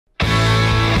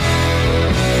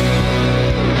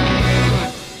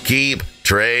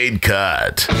Trade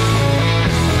Cut.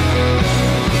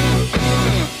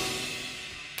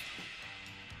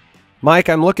 Mike,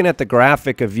 I'm looking at the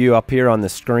graphic of you up here on the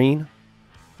screen.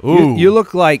 Ooh. You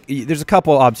look like – there's a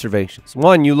couple observations.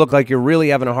 One, you look like you're really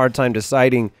having a hard time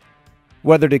deciding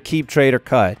whether to keep, trade, or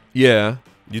cut. Yeah.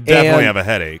 You definitely have a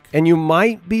headache. And you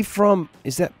might be from –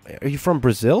 are you from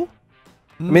Brazil?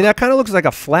 I mean, that kind of looks like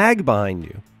a flag behind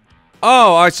you.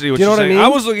 Oh, I see what Do you know you're what I saying. mean? I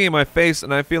was looking at my face,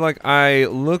 and I feel like I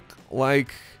look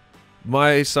like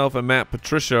myself and Matt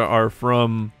Patricia are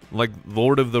from, like,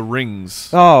 Lord of the Rings.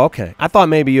 Oh, okay. I thought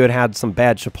maybe you had some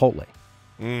bad Chipotle.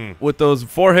 With those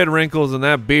forehead wrinkles and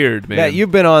that beard, man. Yeah,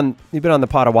 you've been on the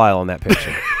pot a while in that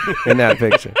picture. in that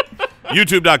picture.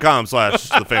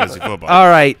 YouTube.com/thefantasyfootball. All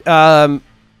right.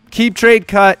 Keep, trade,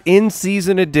 cut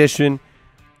in-season edition.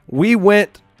 We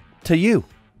went to you,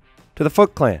 to the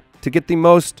Foot Clan, to get the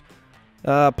most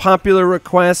popular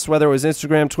requests, whether it was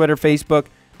Instagram, Twitter, Facebook,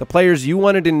 the players you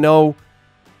wanted to know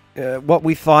what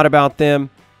we thought about them.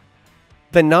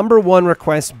 The number one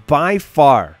request by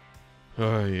far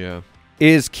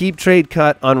is keep, trade,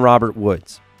 cut on Robert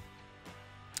Woods.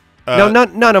 Now,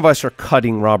 none of us are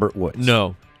cutting Robert Woods.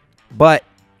 No. But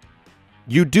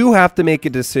you do have to make a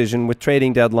decision with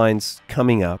trading deadlines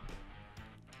coming up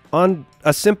on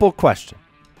a simple question.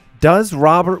 Does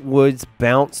Robert Woods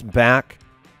bounce back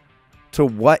to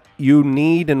what you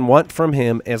need and want from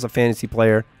him as a fantasy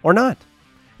player or not?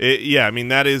 Yeah, I mean,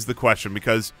 that is the question,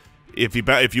 because if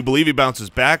you believe he bounces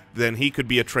back, then he could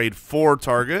be a trade for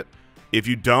target. If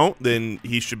you don't, then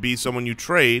he should be someone you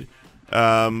trade.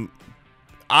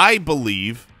 I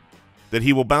believe that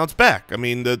he will bounce back. I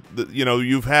mean,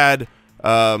 you've had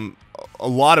a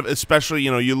lot of, especially,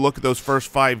 you look at those first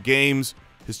 5 games,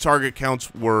 his target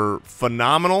counts were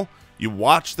phenomenal. You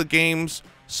watch the games,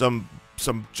 some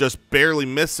just barely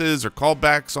misses or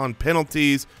callbacks on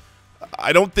penalties.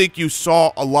 I don't think you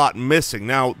saw a lot missing.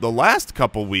 Now, the last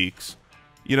couple weeks,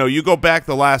 you go back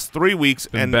the last 3 weeks,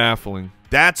 and baffling.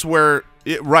 That's where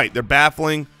they're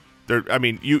baffling. I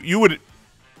mean, he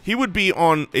would be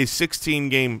on a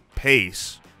 16-game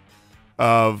pace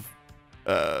of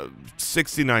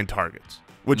 69 targets,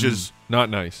 which is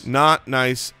not nice. Not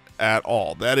nice at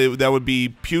all. That would be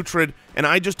putrid, and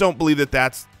I just don't believe that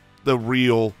that's the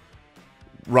real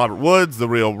Robert Woods, the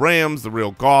real Rams, the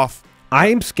real Goff. I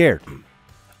am scared.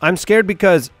 I'm scared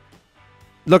because,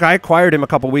 look, I acquired him a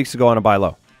couple weeks ago on a buy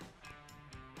low.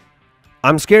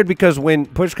 I'm scared because when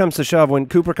push comes to shove, when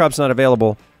Cooper Kupp's not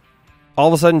available, all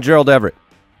of a sudden Gerald Everett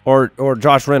or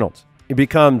Josh Reynolds, he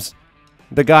becomes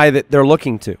the guy that they're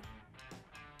looking to.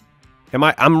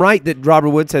 I'm right that Robert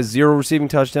Woods has 0 receiving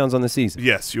touchdowns on the season.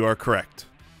 Yes, you are correct.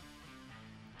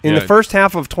 In the first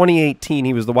half of 2018,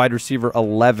 he was the wide receiver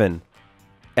 11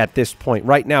 at this point.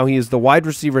 Right now, he is the wide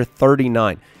receiver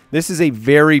 39. This is a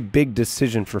very big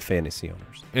decision for fantasy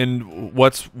owners. And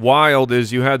what's wild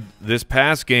is you had this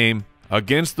past game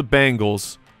against the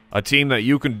Bengals, a team that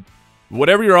you can,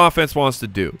 whatever your offense wants to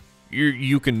do,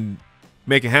 you can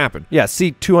make it happen. Yeah,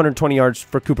 see 220 yards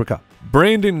for Cooper Kupp.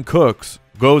 Brandon Cooks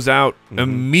goes out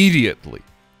immediately.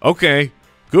 Okay,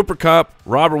 Cooper Kupp,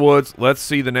 Robert Woods, let's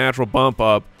see the natural bump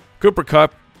up. Cooper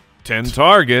Kupp, 10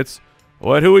 targets.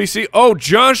 Who do we see? Oh,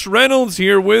 Josh Reynolds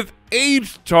here with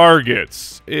 8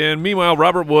 targets. And meanwhile,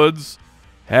 Robert Woods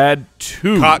had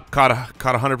 2. Caught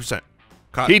 100%.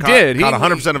 He did. Caught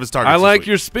 100% of his targets. I like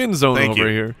your spin zone over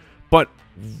here. But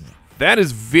that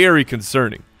is very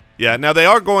concerning. Yeah, now they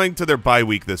are going to their bye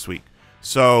week this week.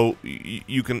 So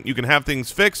you can have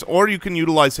things fixed, or you can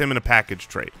utilize him in a package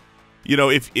trade.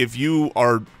 If you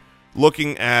are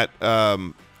looking at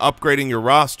upgrading your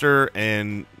roster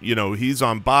and, he's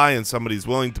on bye and somebody's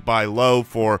willing to buy low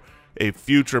for a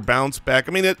future bounce back.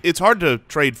 I mean, it's hard to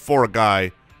trade for a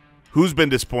guy who's been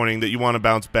disappointing that you want to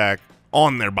bounce back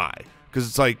on their bye, because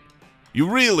it's like you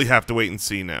really have to wait and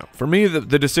see now. For me,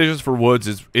 the decisions for Woods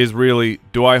is really,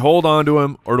 do I hold on to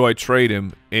him or do I trade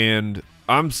him? And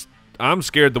I'm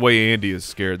scared the way Andy is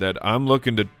scared, that I'm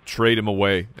looking to trade him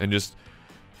away and just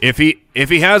if he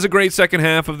has a great second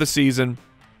half of the season,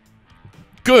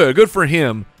 good for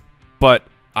him. But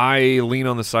I lean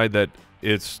on the side that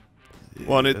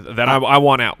I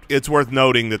want out. It's worth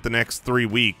noting that the next 3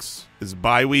 weeks is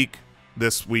bye week.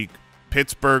 This week,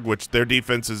 Pittsburgh, which their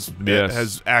defense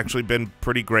has actually been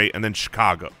pretty great, and then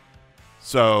Chicago.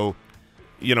 So,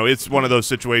 it's one of those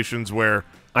situations where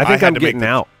I think I'm getting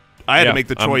out. I had to make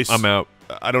the choice. I'm out.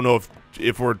 I don't know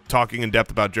if we're talking in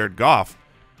depth about Jared Goff,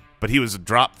 but he was a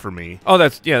drop for me. Oh,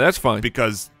 that's fine,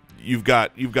 because you've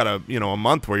got a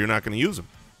month where you're not going to use him.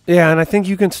 Yeah, and I think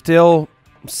you can still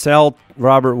sell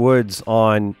Robert Woods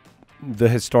on the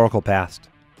historical past.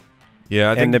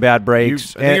 Yeah, I think and the bad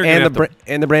breaks, I think you're gonna have to-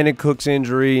 and the Brandon Cooks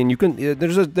injury, and you can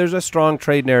there's a strong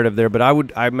trade narrative there, but I'm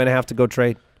gonna have to go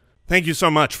trade. Thank you so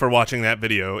much for watching that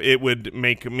video. It would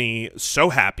make me so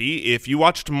happy if you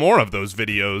watched more of those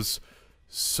videos.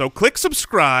 So click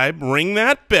subscribe, ring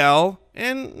that bell,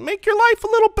 and make your life a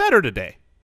little better today.